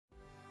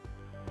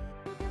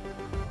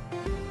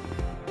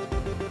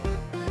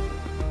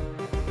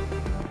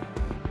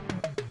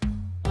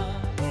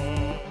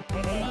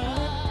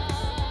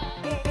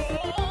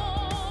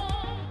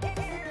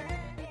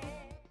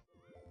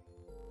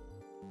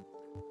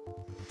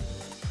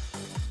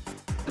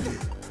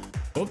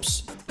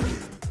Oops.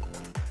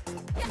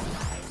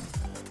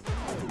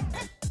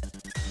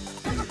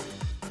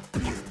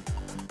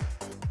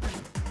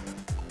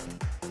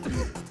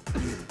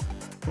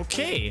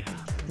 Okay,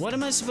 what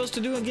am I supposed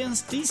to do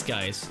against these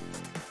guys?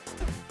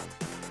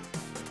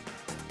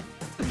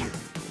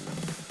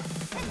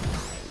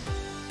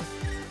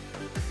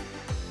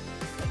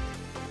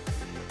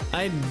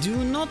 I do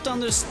not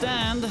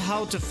understand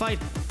how to fight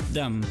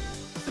them.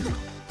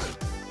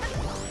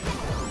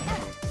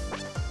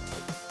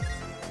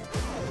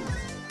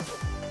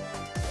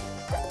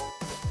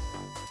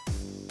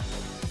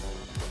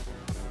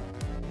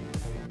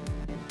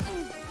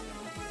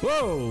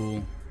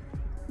 Whoa!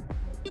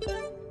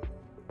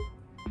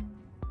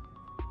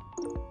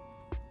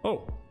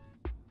 Oh.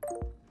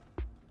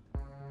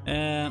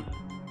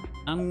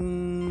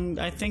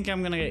 I think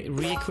I'm gonna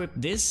re-equip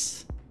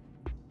this.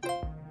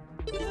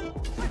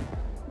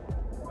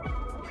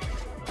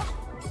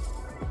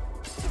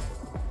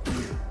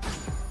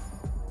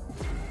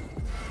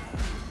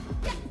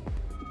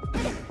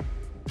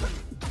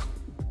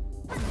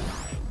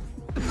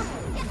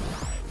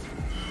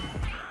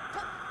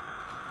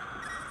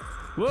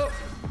 Whoa!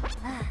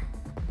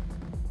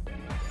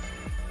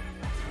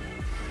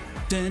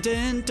 Dun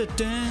dun dun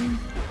dun.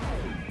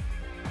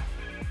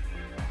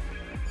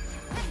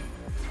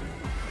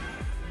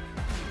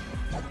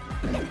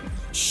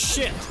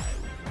 Shit!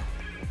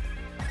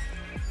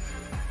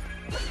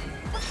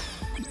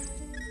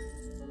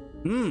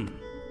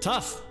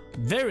 Tough.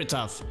 Very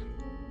tough.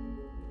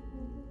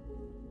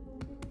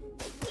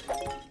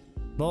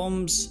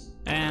 Bombs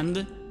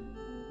and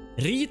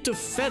Rito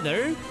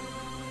Feather.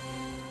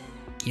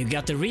 You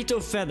got the Rito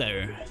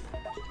Feather.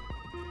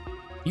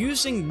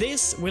 Using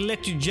this will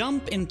let you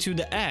jump into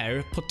the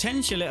air,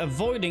 potentially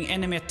avoiding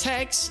enemy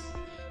attacks.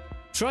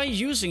 Try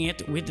using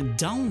it with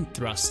down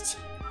thrust.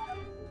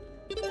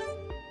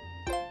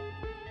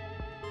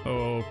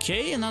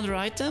 Okay, another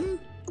item.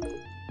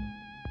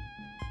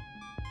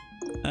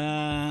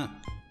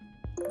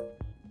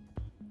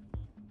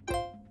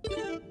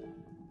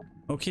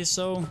 Okay,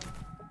 so...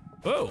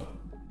 Whoa!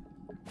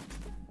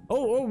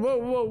 Oh, whoa,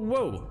 whoa,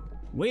 whoa!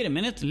 Wait a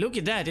minute, look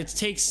at that, it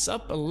takes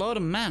up a lot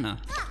of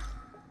mana.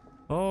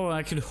 Oh,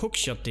 I could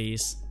hookshot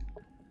these.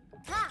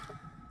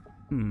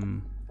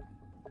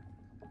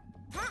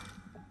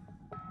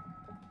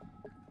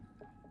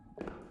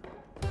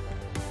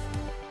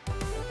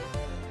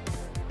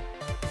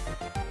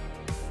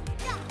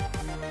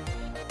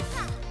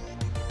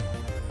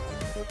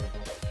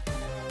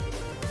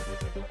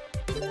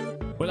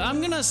 Well,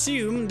 I'm gonna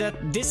assume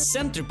that this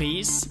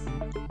centerpiece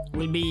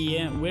will be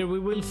where we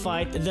will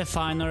fight the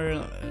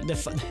final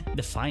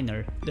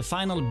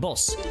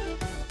boss.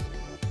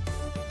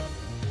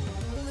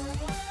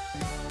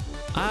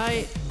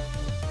 I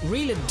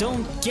really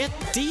don't get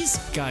these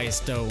guys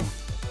though.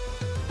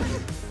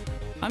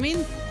 I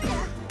mean,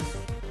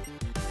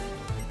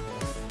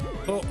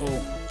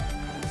 uh-oh.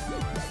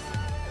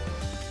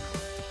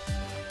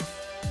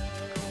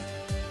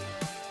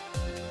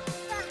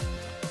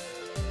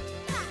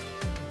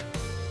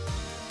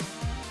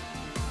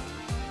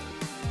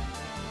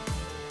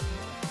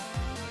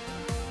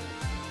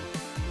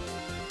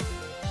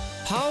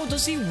 How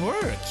does he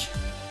work?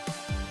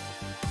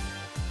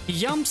 He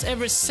jumps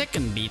every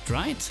second beat,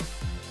 right?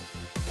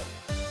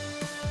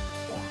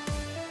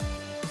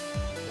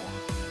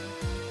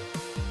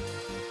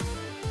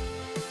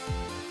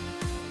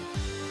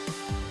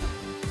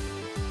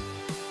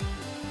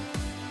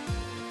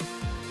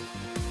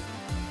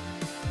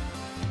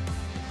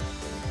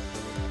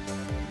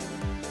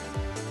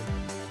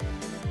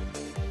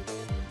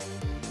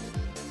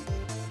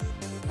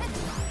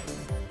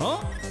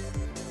 Oh?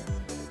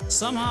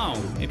 Somehow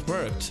it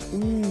worked.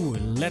 Ooh,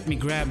 let me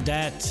grab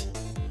that.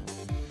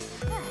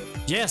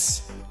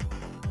 Yes.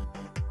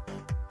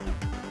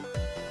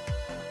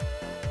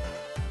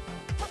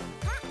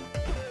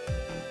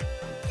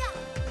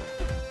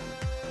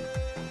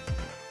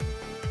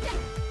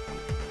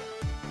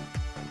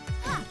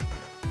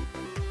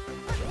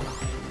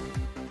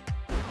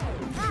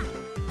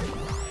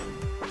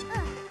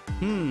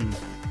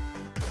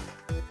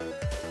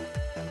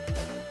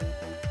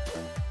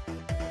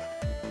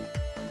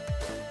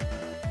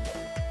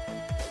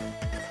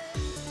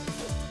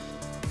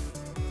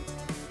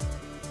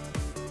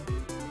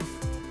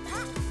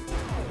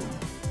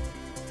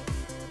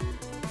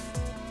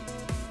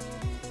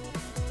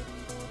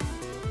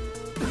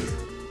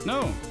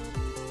 No.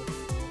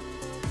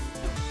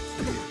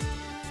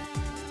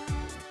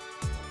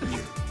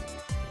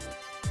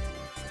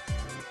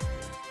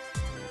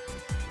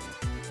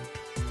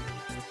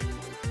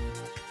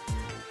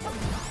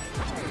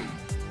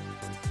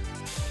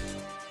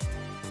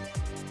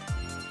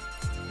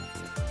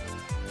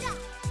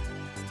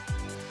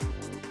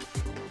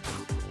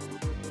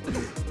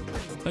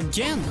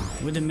 Again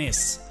with a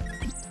miss.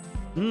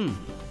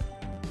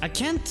 I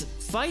can't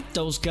fight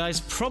those guys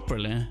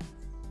properly.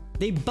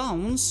 They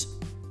bounce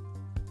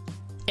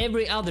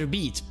every other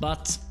beat,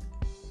 but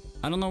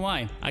I don't know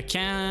why. I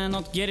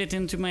cannot get it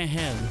into my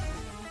head.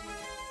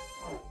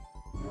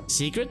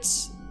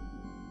 Secrets?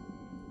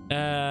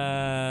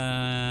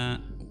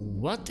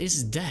 What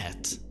is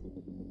that?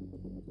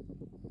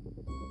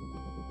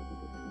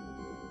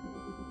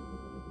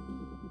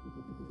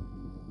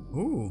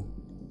 Ooh.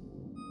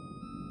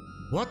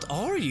 What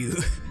are you?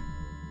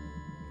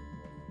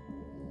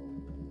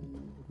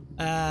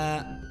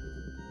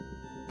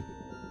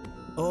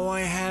 Oh,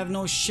 I have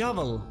no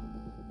shovel.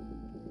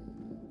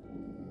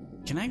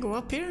 Can I go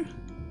up here?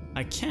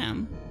 I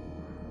can.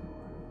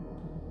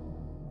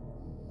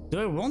 Do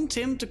I want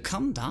him to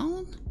come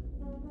down?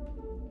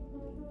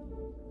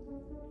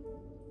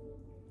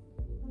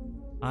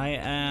 I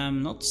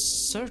am not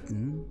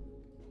certain.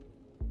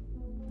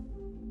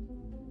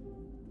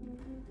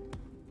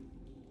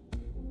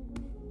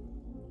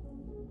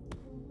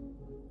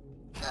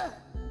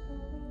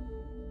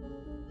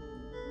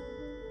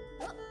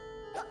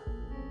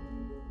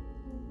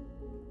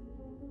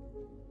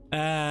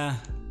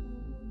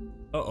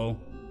 Uh-oh.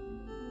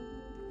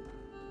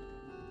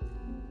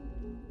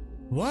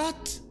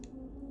 What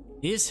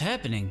is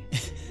happening?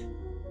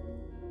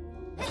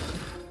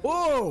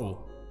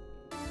 Whoa!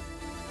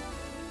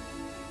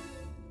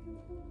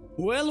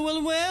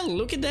 Well,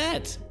 look at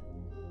that.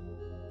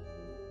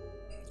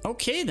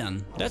 Okay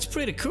then, that's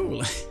pretty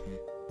cool.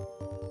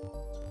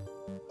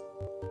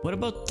 What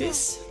about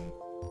this?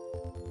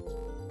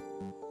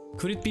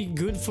 Could it be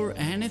good for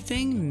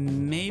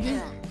anything? Maybe?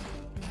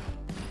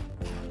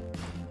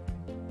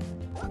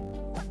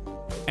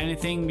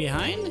 Anything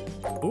behind?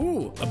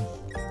 Ooh!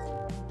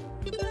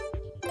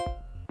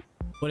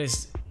 What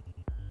is...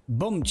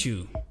 Bomb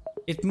chew.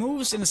 It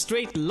moves in a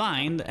straight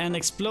line and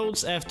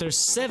explodes after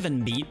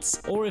 7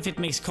 beats, or if it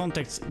makes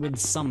contact with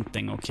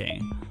something,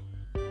 okay.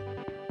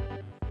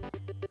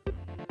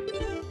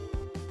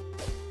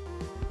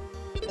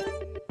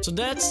 So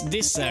that's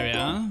this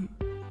area.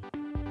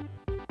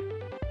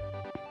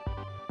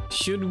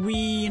 Should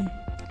we...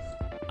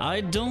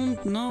 I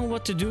don't know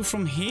what to do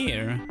from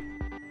here.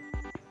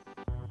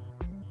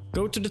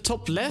 Go to the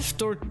top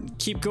left or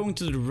keep going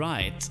to the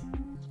right?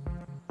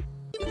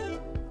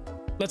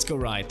 Let's go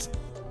right.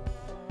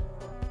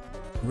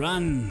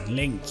 Run,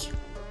 Link.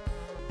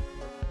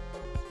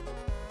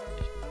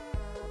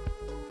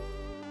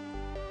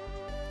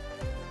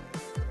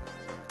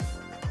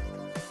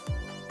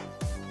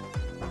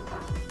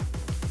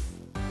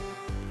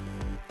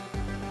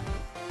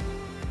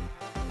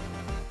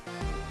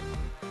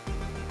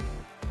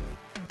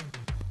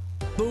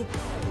 Boop.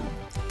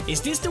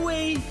 Is this the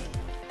way?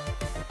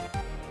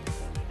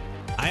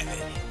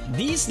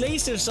 These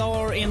lasers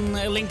are in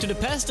A Link to the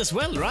Past as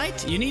well,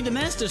 right? You need the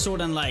Master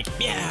Sword and like,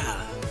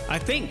 yeah, I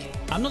think.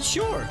 I'm not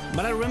sure,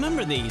 but I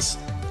remember these.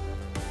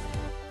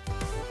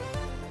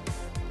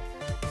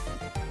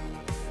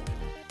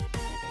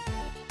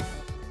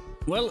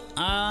 Well,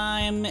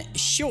 I'm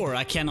sure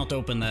I cannot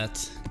open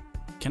that.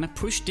 Can I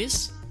push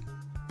this?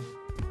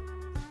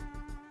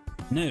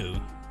 No.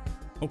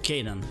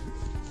 Okay then.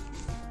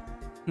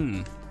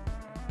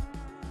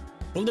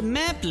 Well, the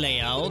map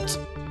layout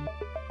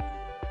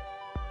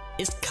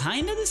is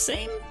kind of the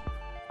same.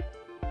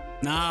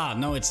 Nah,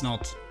 no it's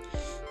not.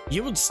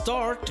 You would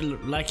start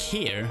like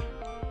here.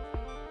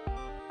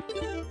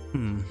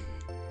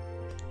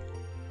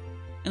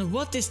 And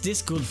what is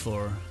this good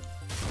for?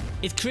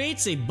 It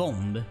creates a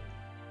bomb.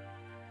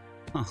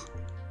 Huh.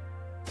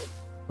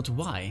 But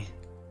why?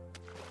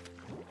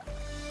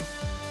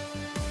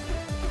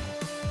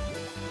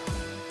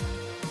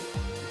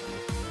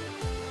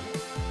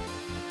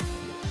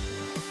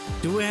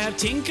 Do we have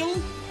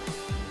Tinkle?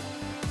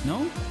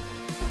 No?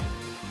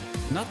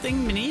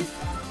 Nothing beneath?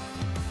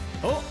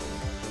 Oh!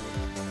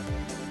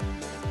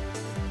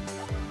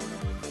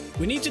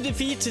 We need to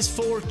defeat his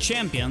 4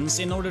 champions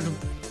in order to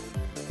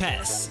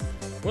pass.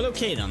 Well,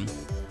 okay then.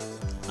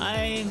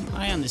 I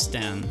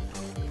understand.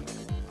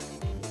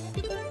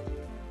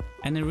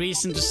 Any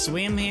reason to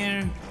swim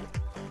here?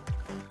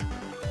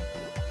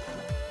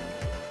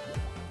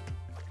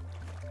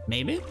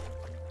 Maybe?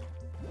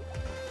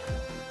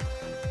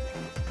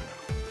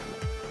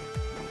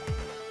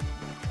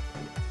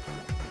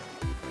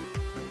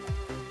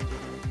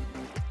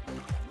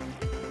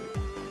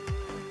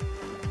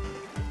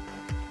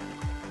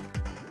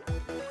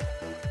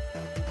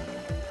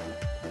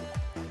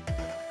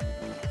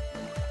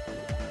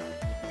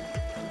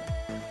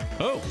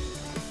 Oh!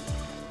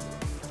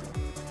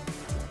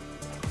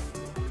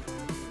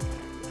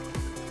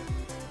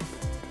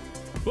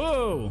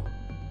 Whoa!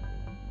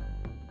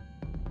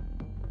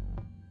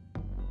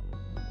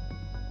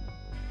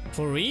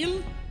 For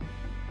real?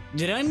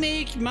 Did I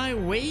make my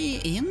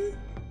way in?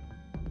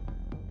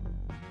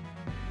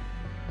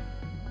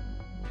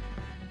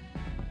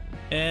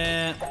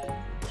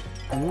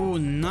 Oh,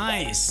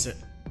 nice!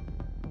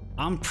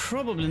 I'm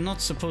probably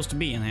not supposed to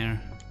be in here.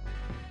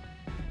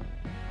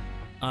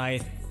 I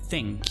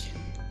think.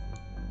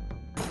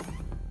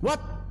 What?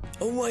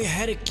 Oh, I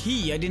had a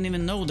key. I didn't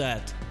even know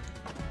that.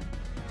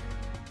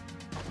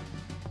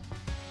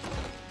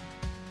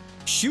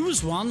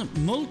 Choose one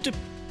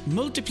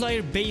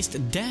multiplier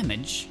based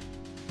damage.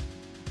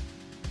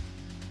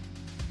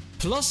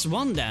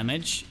 +1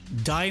 damage.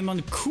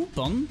 Diamond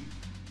coupon.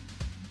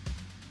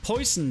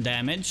 poison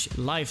damage,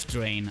 life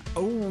drain.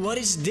 Oh, what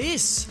is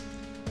this?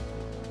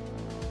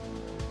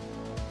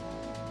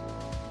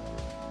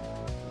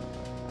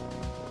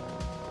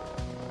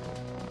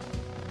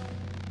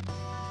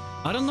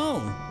 I don't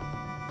know.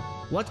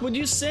 What would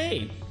you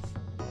say?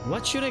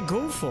 What should I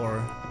go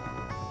for?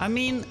 I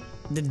mean,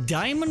 the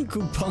diamond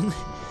coupon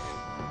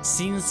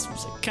seems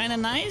kinda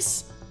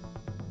nice.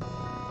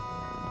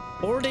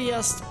 Or they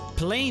just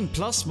plain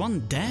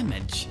 +1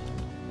 damage.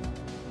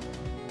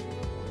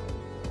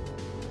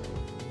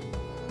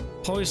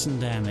 Poison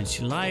damage,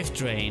 life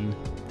drain.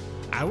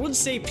 I would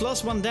say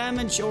 +1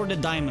 damage or the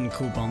diamond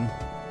coupon.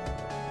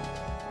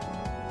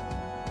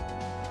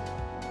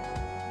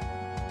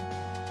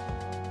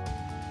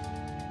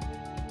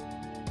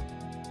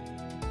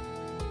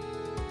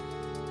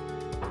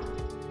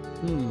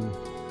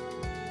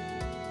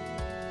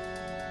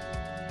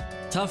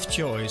 Tough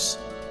choice.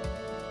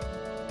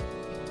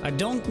 I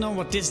don't know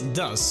what this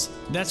does.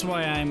 That's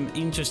why I'm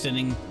interested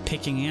in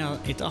picking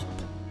it up.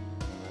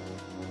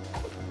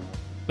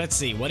 Let's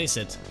see, what is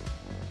it?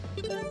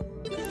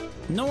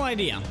 No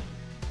idea.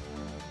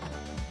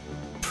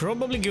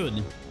 Probably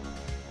good.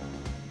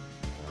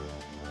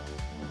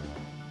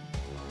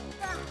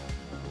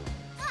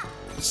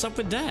 What's up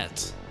with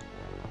that?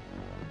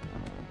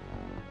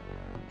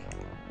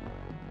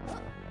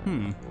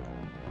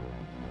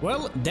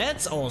 Well,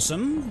 that's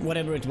awesome,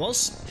 whatever it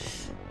was.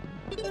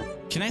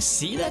 Can I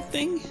see that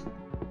thing?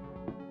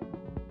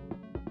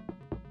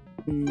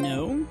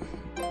 No.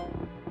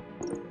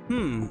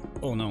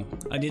 Oh no,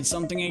 I did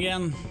something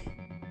again.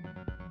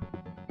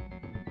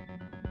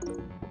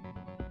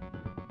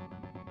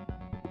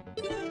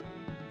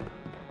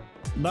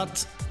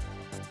 But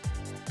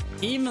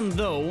even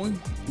though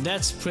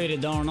that's pretty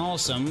darn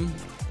awesome,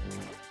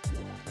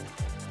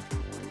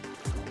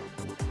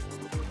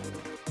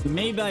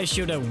 maybe I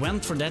should have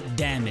went for that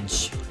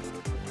damage.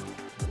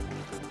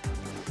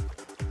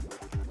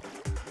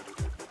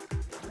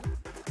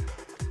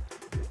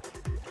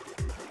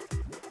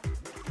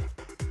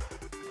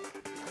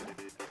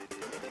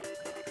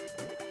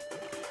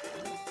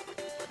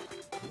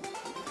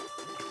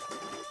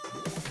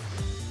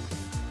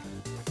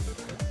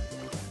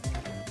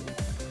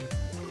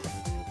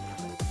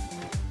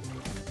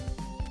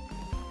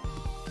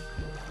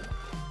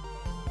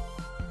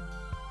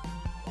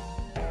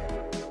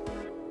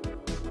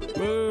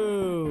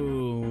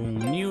 Whoa,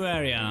 new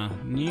area.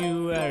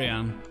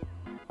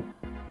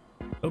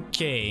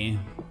 Okay.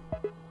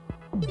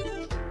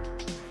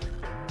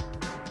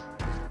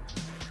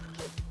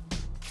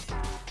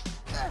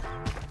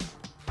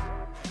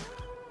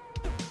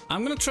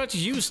 I'm gonna try to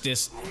use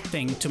this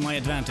thing to my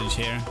advantage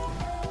here.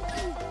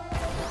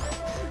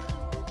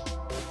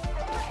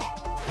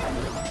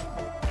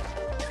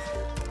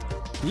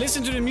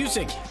 Listen to the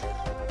music.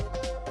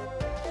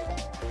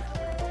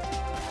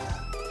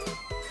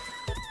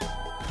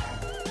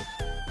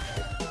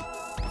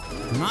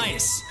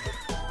 Nice.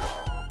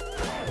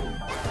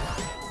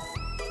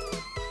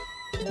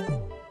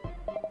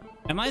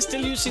 Am I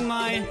still using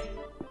my...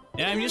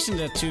 Yeah, I'm using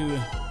that too.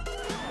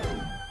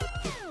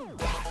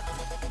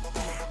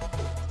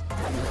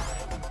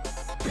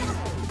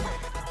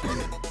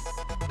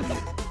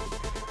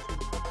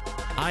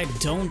 I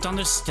don't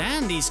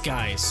understand these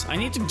guys. I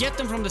need to get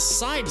them from the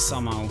side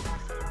somehow.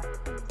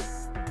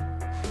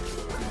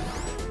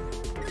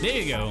 There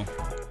you go.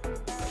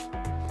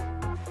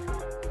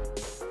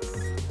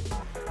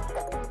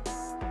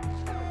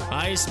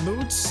 Ice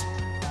boots.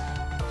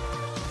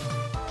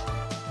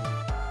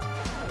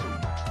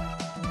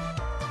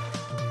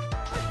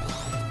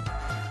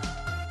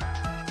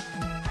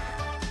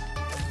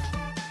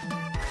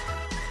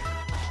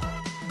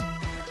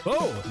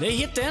 Oh, they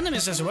hit the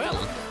enemies as well.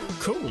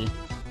 Cool.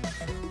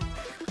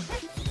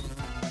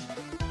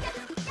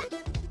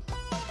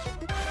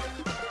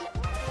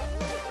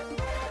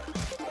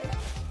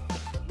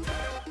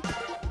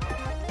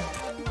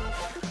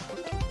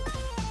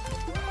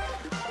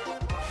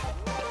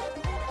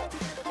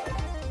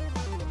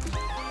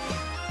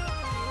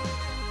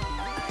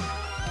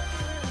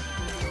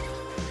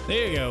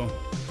 There you go.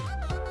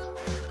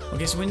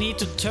 Okay, so we need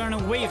to turn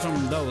away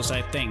from those,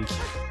 I think.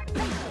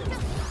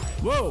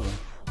 Whoa!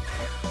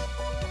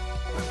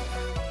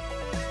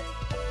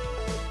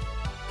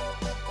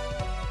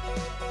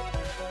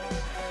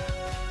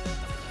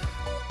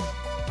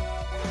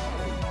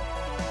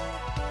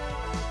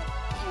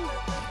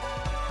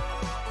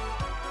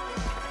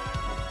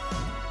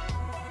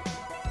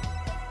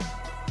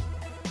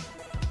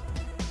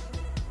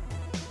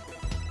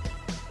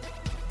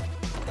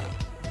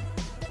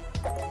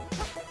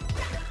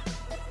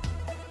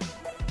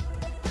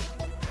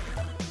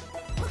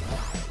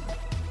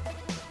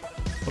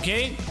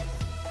 Okay.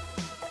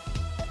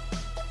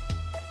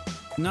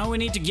 Now we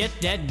need to get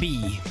that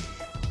bee.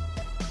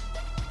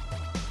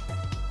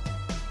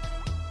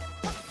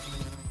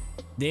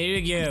 There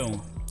you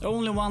go.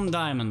 Only 1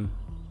 diamond.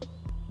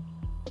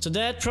 So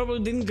that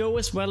probably didn't go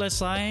as well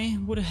as I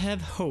would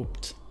have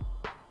hoped.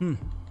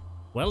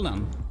 Well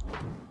done.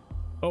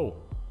 Oh,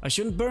 I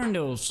shouldn't burn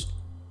those.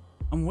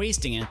 I'm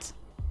wasting it.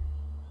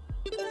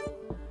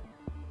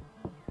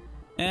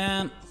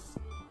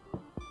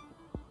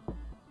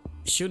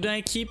 Should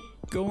I keep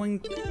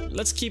going?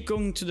 Let's keep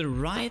going to the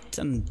right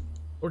and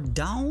or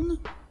down.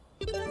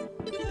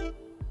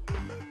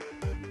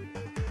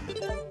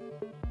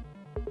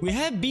 We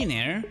have been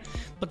here,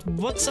 but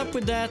what's up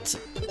with that?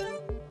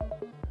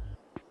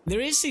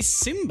 There is a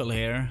symbol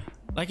here,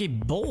 like a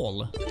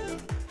ball.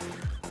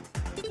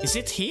 Is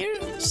it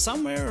here?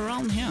 Somewhere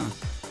around here.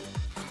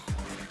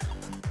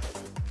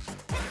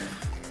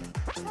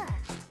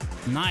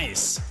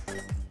 Nice.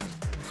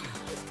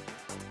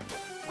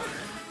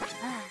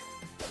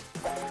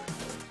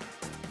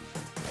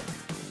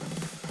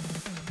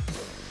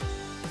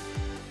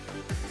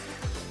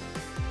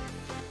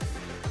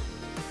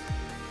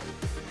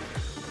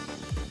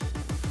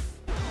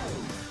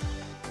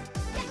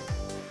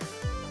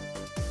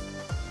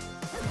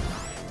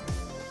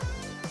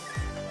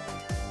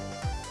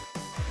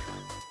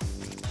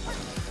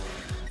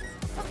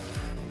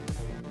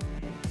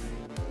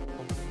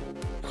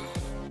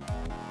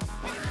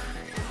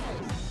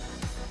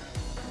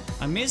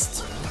 I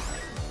missed.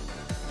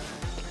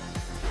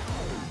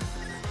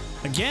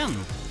 Again.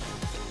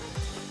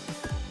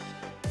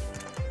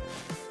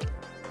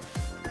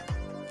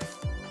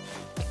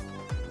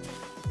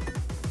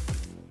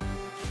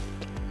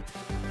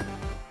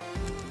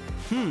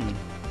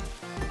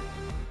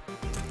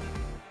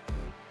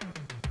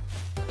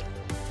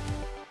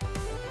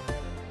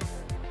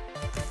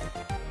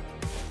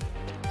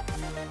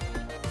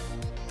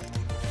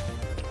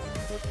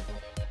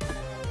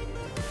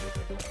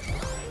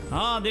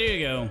 Ah, there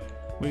you go.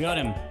 We got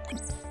him.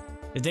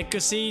 The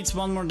deco seeds,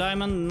 one more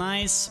diamond,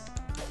 nice.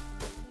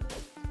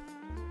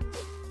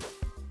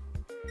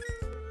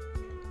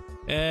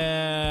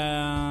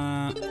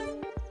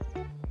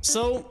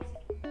 So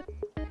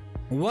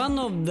one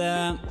of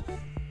the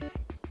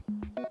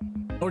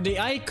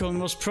icon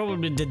was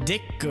probably the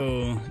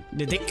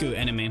deco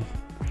enemy,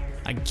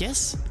 I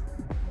guess.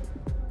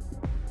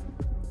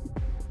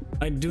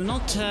 I do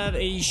not have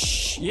a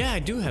yeah, I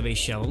do have a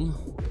shovel.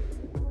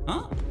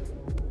 Huh?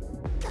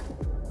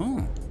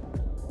 Oh.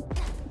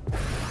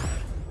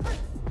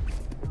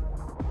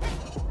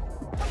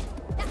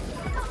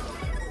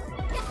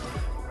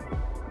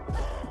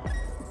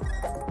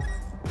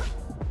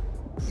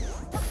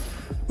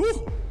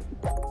 Woo!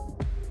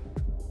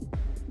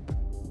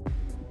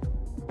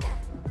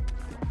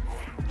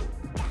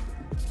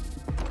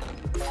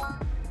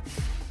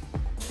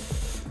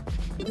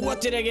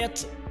 What did I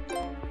get?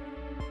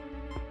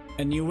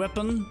 A new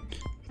weapon.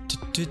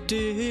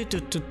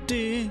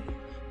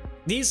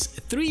 These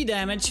 3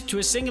 damage to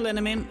a single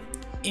enemy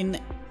in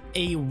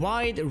a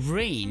wide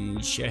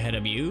range ahead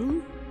of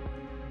you.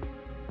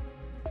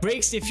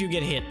 Breaks if you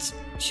get hit.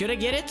 Should I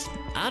get it?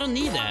 I don't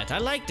need that. I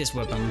like this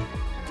weapon.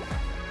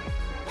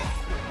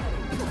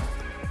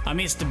 I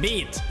missed the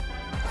beat.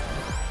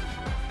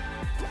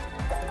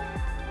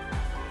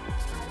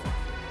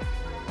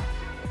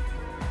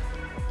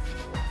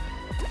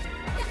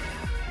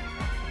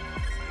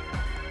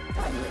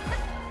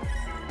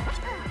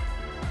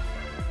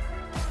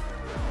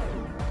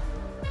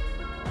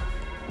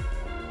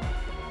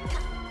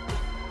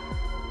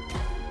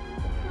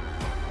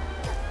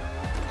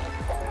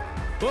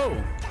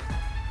 Whoa!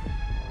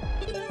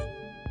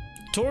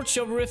 Torch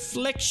of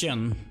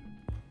Reflection.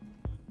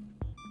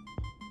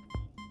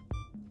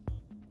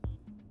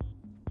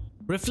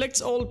 Reflects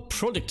all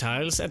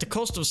projectiles at the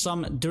cost of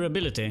some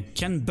durability.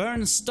 Can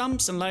burn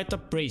stumps and light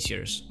up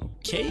braziers.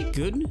 Okay,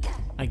 good,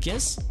 I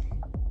guess.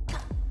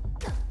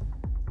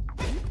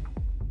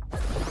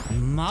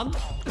 Mud?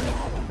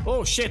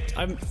 Oh shit,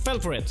 I fell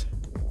for it.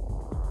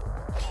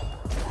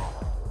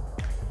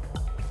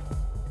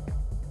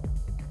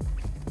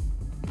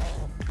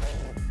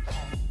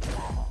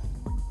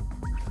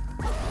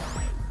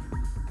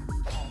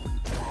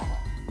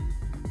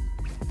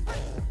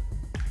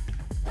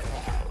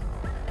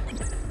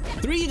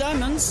 Three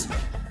diamonds?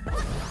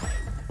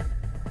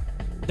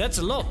 That's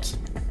a lot.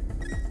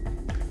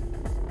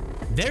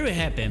 Very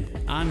happy.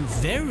 I'm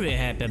very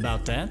happy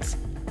about that.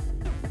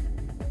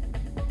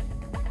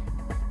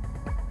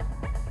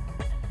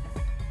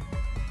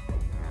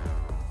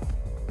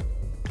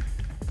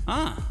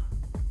 Ah.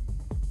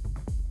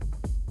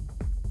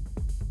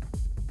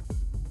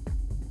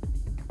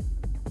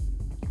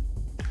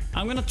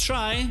 I'm gonna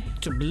try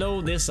to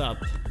blow this up.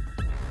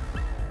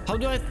 How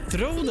do I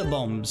throw the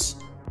bombs?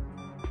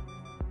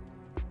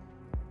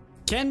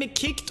 Can be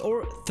kicked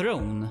or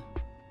thrown.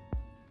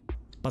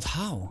 But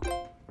how?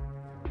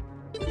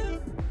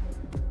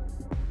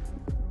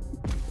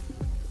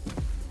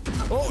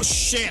 Oh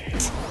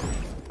shit!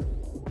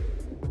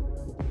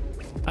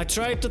 I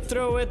tried to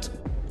throw it.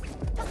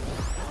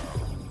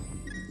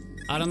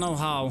 I don't know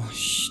how.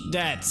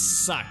 That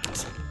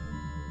sucked.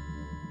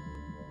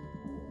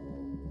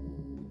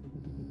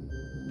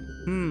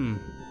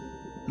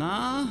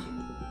 Nah.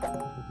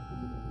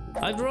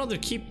 I'd rather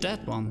keep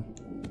that one.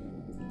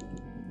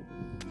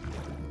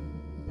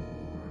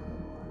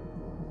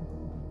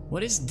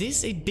 What is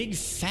this? A big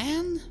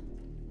fan?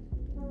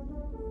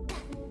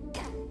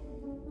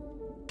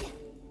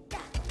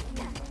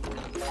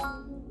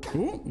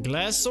 Ooh,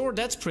 glass sword,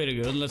 that's pretty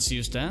good. Let's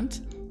use that.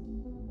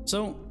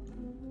 So,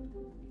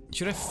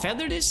 should I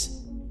feather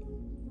this?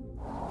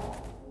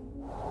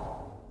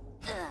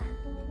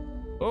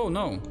 Oh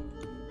no.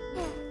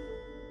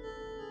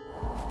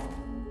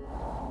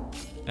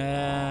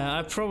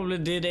 I probably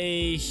did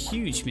a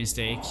huge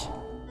mistake.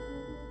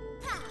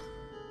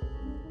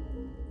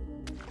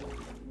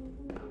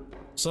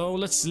 So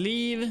let's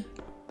leave,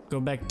 go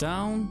back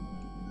down.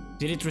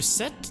 Did it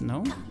reset?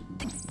 No.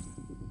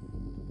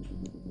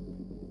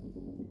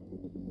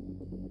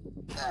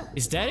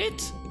 Is that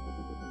it?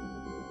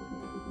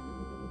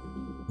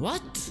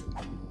 What?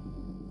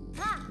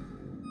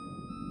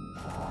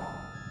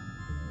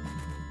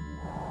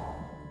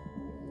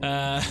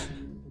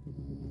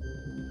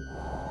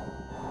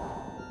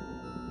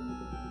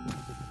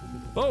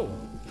 Oh.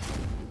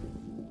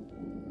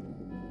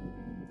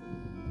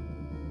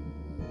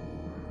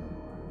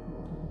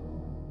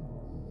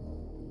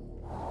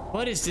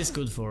 What is this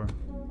good for?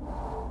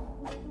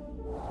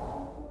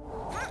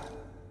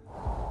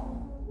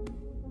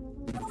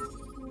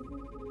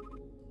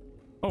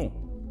 Oh.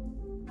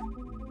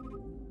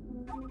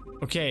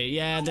 Okay,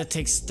 yeah, that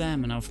takes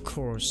stamina, of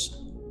course.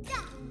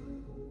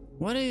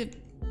 What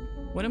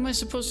am I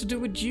supposed to do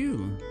with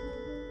you?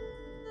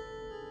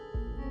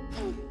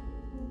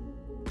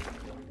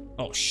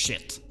 Oh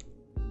shit.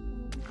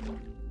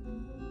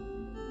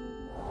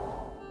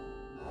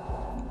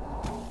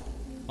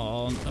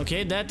 Oh,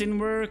 okay, that didn't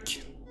work.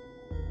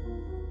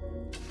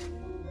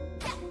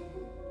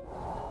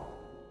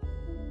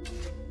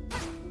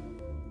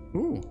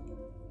 Ooh.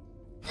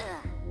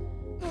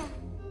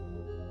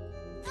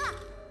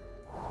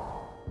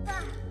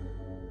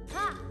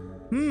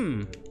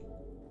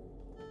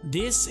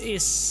 This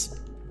is...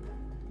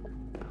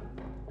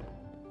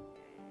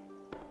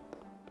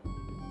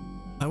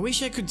 I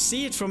wish I could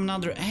see it from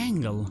another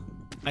angle.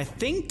 I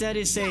think that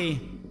is a...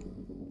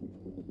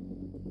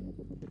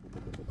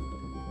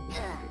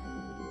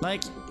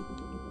 Like,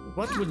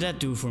 what would that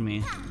do for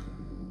me?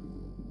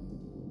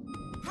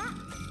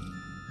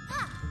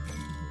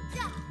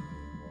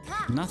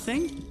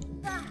 Nothing?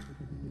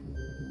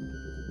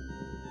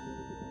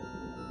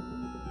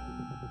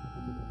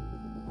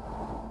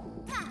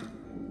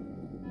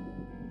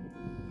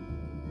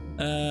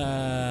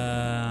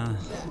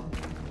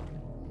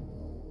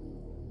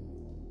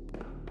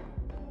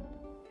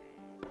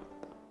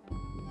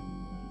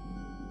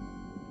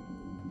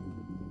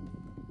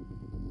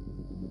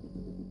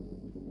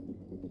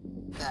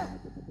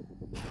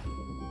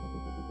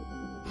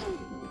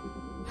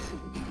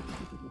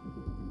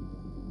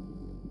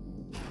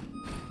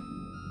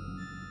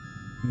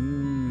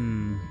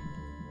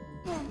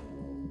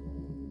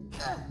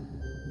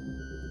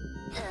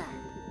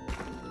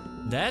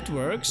 That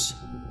works.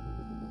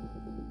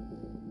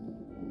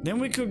 Then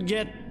we could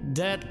get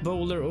that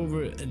boulder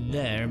over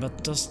there,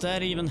 but does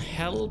that even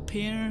help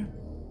here?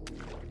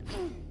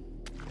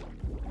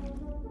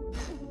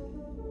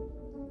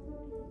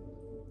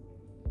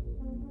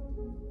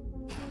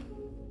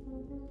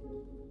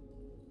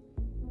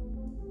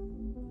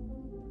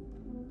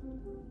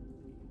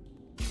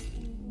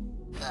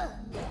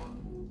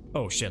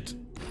 Oh shit.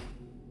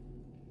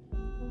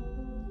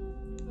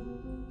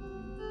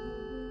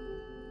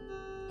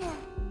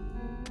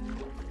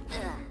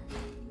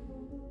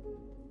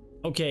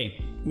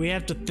 Okay, we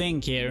have to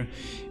think here.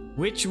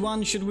 Which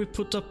one should we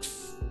put up?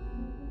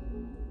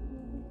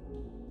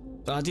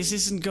 This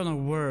isn't gonna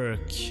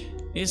work,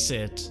 is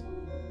it?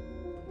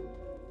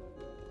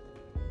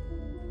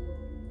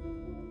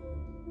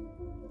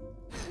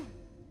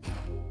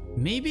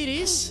 Maybe it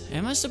is?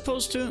 Am I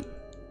supposed to?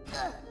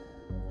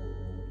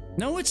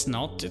 No, it's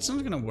not. It's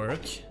not gonna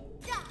work.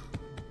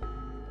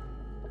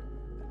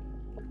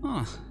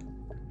 Huh.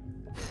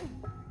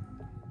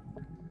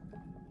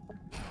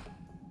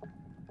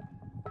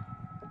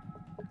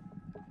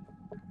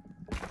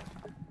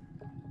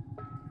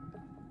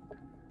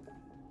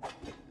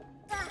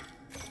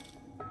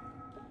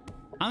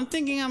 I'm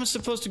thinking I'm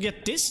supposed to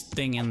get this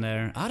thing in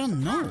there. I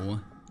don't know.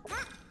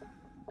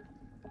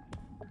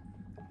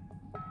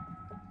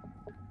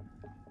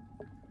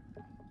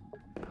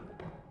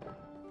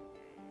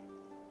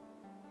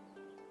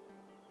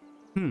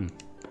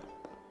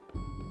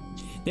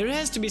 There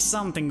has to be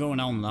something going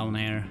on down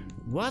here.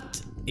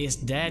 What is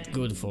that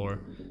good for?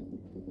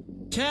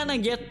 Can I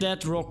get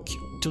that rock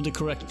to the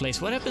correct place?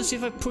 What happens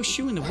if I push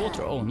you in the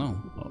water? Oh no.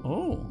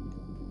 Oh.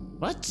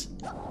 What?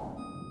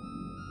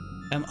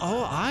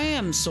 Oh, I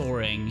am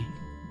soaring.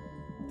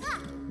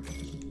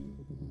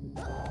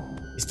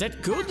 Is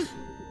that good?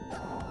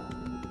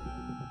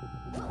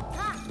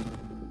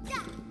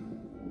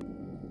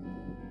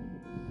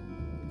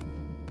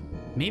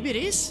 Maybe it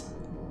is?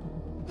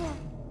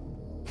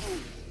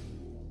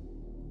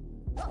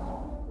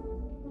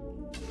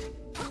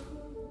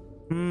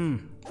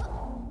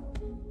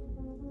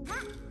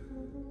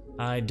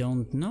 I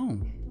don't know.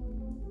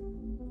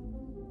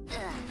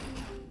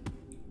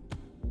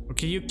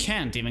 Okay, you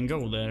can't even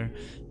go there.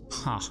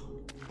 Huh.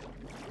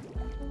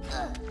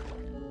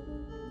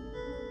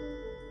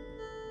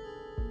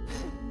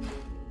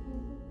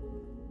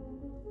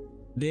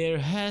 There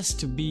has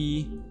to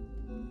be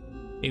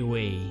a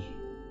way.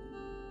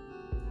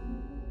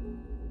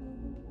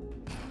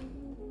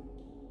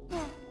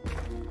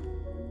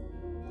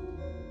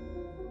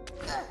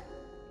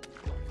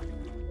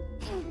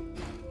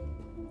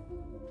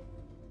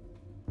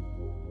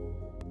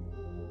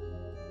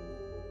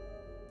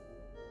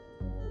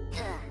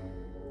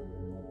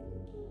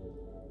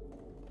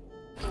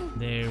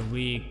 There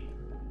we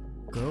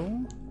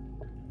go.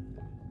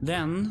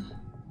 Then,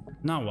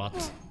 now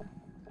what?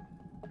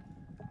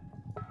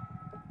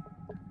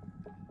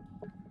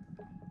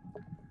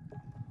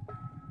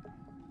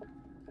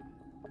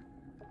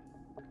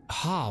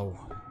 How?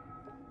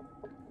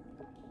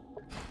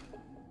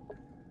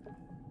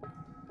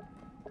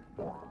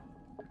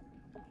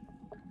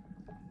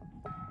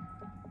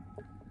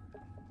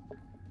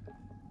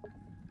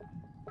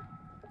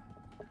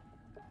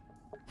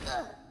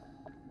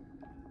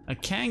 I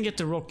can get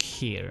the rock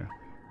here.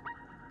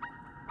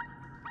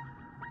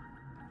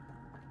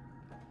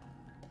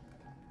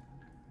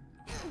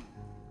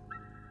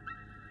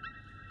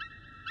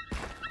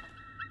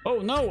 Oh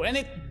no, and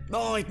it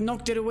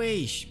knocked it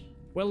away.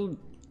 Well,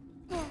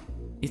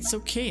 it's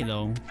okay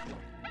though.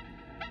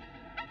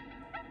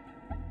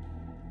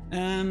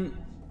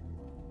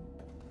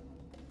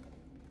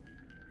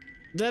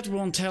 That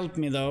won't help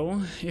me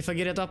though. If I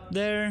get it up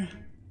there.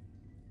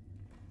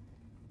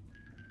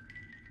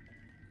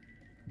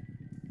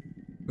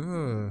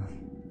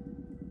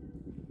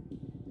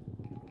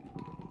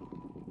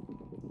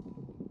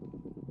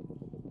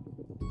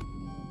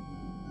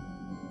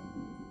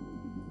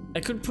 I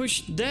could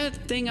push that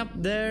thing up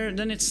there,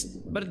 then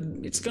but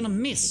it's gonna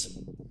miss.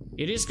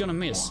 It is gonna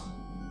miss.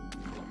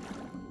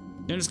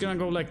 Then it's gonna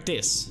go like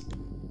this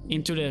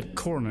into the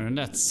corner, and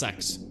that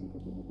sucks.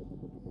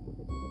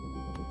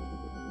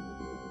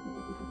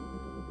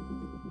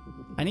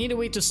 I need a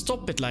way to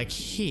stop it, like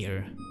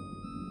here.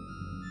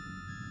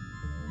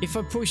 If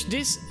I push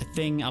this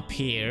thing up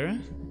here,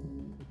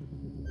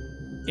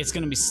 it's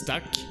gonna be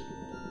stuck.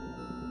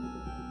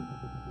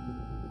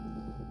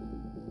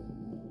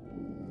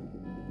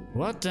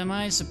 What am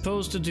I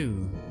supposed to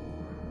do?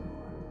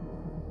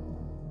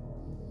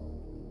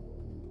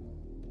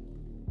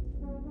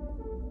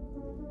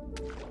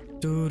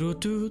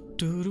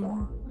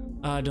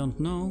 I don't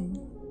know.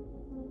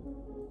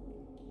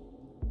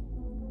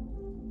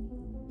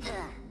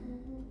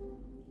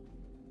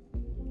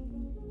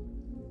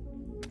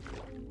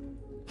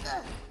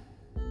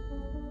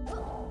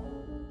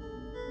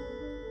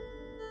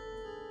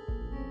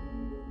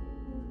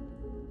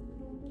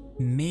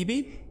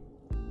 Maybe?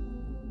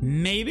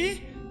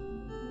 Maybe?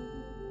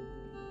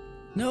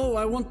 No,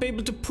 I won't be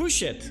able to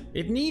push it.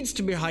 It needs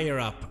to be higher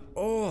up.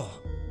 Oh.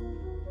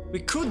 We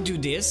could do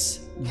this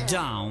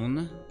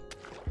down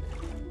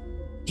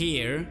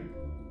here.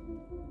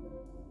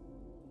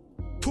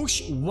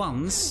 Push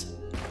once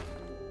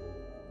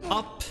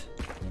up.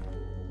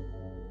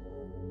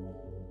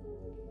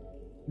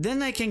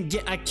 Then I can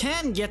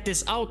get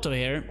this out of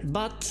here,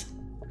 but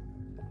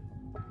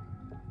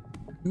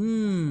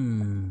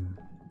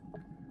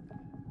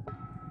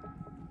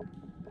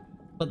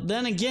But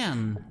then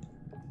again,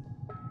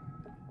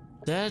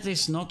 that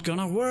is not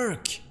gonna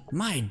work.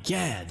 My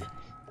god.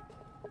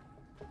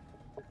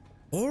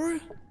 Or?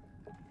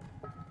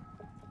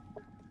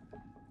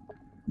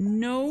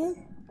 No,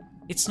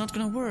 it's not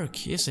gonna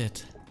work, is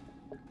it?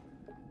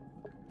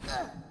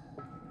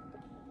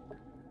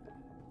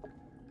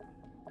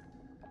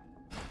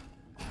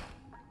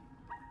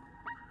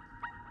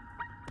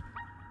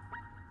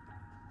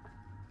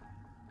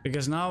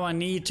 Because now I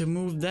need to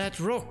move that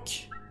rock.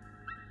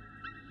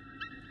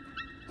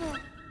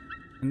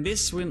 And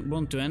this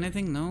won't do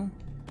anything, no?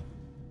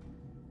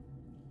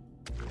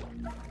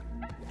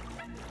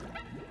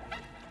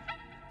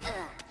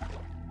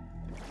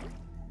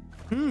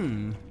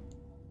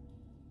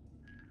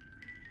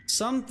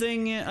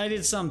 I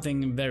did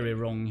something very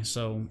wrong,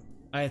 so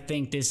I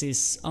think this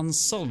is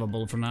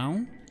unsolvable for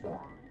now.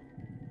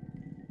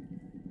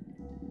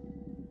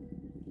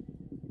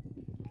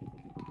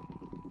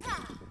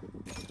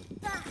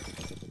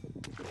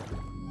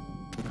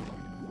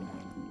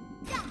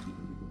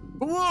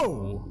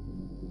 Whoa!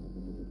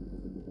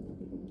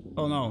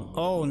 Oh no,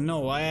 oh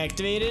no, I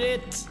activated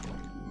it!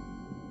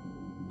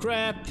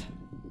 Crap!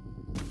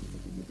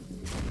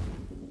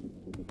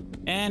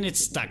 And it's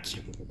stuck.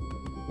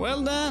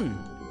 Well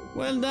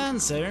done,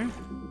 sir.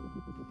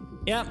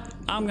 Yeah,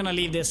 I'm gonna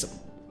leave this.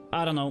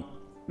 I don't know.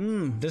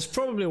 There's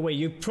probably a way.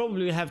 You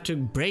probably have to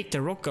break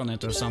the rock on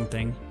it or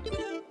something.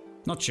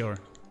 Not sure.